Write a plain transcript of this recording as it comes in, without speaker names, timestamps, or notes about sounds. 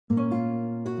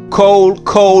Cold,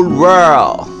 cold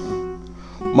world.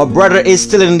 My brother is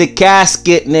still in the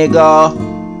casket, nigga.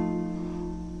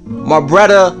 My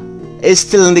brother is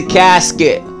still in the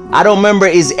casket. I don't remember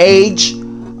his age.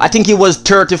 I think he was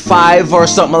 35 or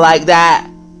something like that.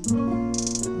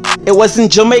 It was in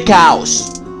Jamaica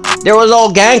house. They was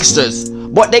all gangsters,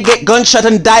 but they get gunshot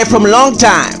and die from long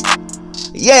time.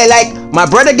 Yeah, like my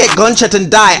brother get gunshot and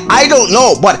die. I don't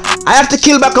know, but I have to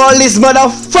kill back all these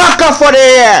motherfucker for the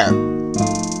year.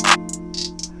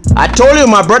 I told you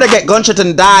my brother get gunshot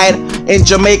and died in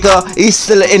Jamaica. He's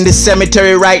still in the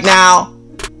cemetery right now.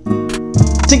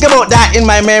 Think about that in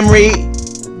my memory.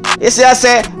 You see, I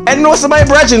say, I know it's my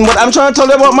brethren, but I'm trying to tell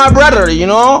you about my brother, you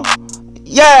know?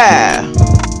 Yeah.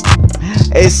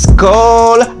 It's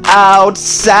cold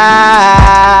outside.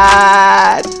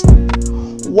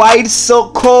 Why it's so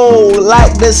cold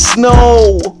like the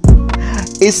snow?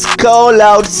 It's cold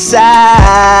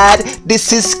outside.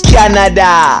 This is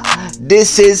Canada.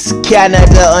 This is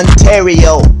Canada,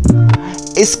 Ontario.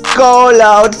 It's cold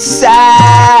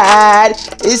outside.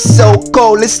 It's so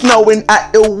cold. It's snowing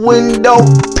at the window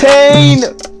pane.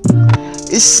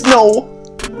 It's snow.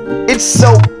 It's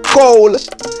so cold.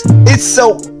 It's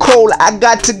so cold. I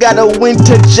got to get a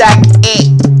winter jacket.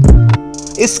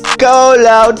 It's cold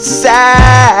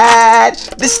outside.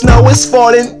 The snow is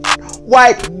falling.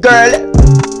 White girl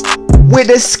with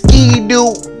a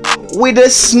ski-doo, with a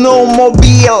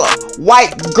snowmobile.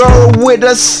 White girl with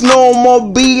a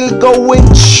snowmobile going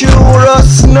through the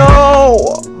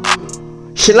snow.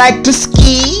 She like to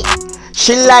ski.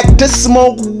 She like to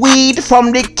smoke weed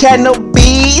from the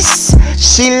cannabis.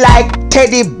 She like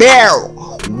teddy bear,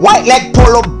 white like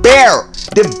polar bear.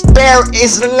 The bear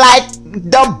is like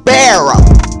the bear.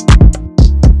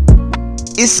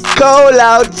 It's cold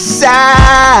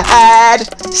outside.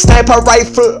 Sniper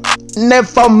rifle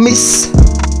never miss.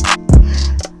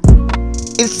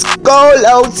 It's cold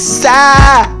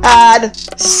outside.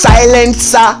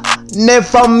 Silencer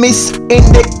never miss in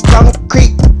the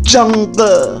concrete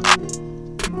jungle.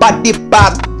 Body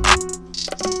bag,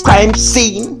 crime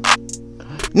scene,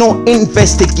 no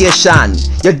investigation.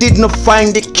 You didn't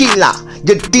find the killer.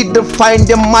 You didn't find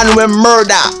the man with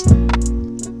murder.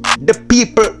 The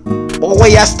people where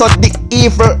you study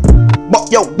evil,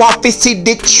 but you want to see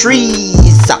the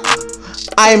trees.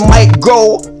 I might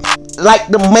grow like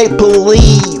the maple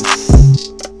leaf.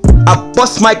 I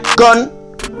bust my gun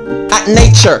at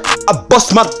nature. I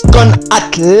bust my gun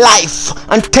at life.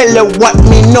 And tell you what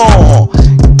me know.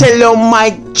 Tell you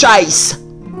my choice.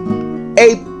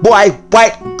 Hey boy,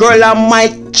 white girl are my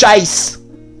choice.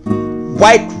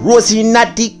 White rose in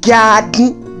the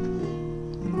garden,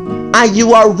 and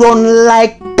you are run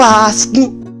like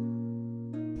Boston.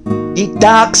 The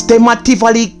dogs them a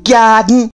Tivoli garden.